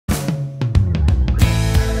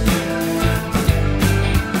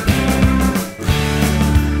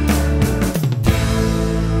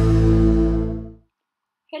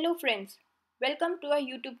Hello friends, welcome to our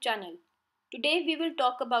YouTube channel. Today we will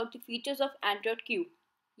talk about the features of AndroidQ.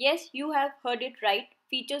 Yes, you have heard it right,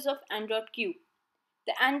 features of AndroidQ.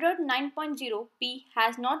 The Android 9.0p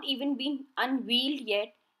has not even been unveiled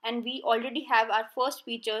yet and we already have our first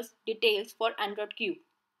features details for AndroidQ.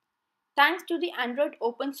 Thanks to the Android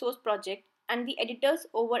open source project and the editors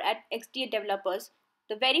over at XDA developers,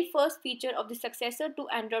 the very first feature of the successor to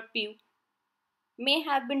AndroidQ may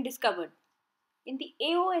have been discovered. In the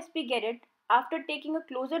AOSP Get, after taking a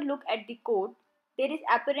closer look at the code, there is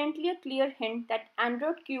apparently a clear hint that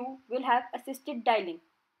AndroidQ will have assisted dialing.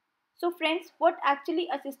 So friends, what actually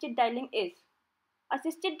assisted dialing is?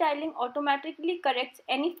 Assisted dialing automatically corrects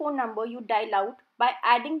any phone number you dial out by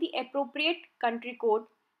adding the appropriate country code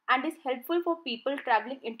and is helpful for people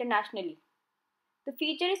traveling internationally. The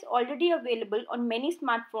feature is already available on many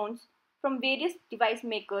smartphones from various device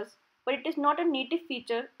makers, but it is not a native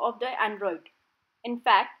feature of the Android. In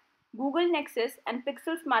fact, Google Nexus and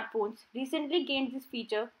Pixel smartphones recently gained this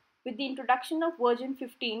feature with the introduction of version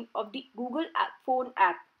 15 of the Google Phone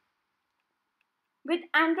app. With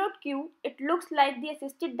Android Q, it looks like the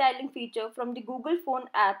assisted dialing feature from the Google Phone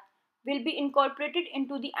app will be incorporated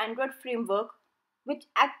into the Android framework, which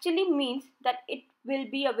actually means that it will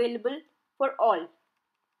be available for all.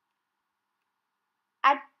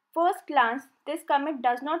 At first glance, this commit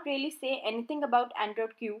does not really say anything about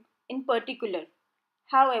Android Q in particular.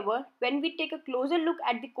 However, when we take a closer look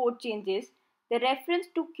at the code changes, the reference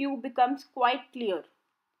to Q becomes quite clear.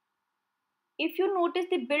 If you notice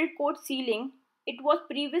the build code ceiling, it was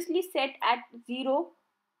previously set at 0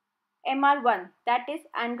 MR1, that is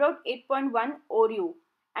Android 8.1 Oreo,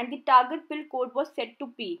 and the target build code was set to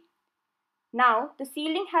P. Now, the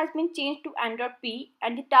ceiling has been changed to Android P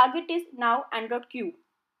and the target is now Android Q,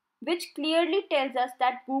 which clearly tells us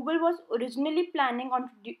that Google was originally planning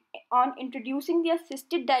on introducing the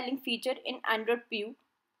assisted dialing feature in Android Q,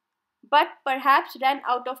 but perhaps ran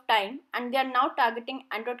out of time and they are now targeting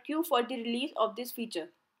Android Q for the release of this feature.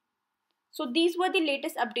 So these were the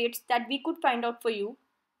latest updates that we could find out for you.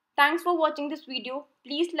 Thanks for watching this video.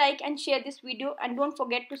 Please like and share this video and don't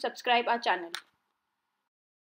forget to subscribe our channel.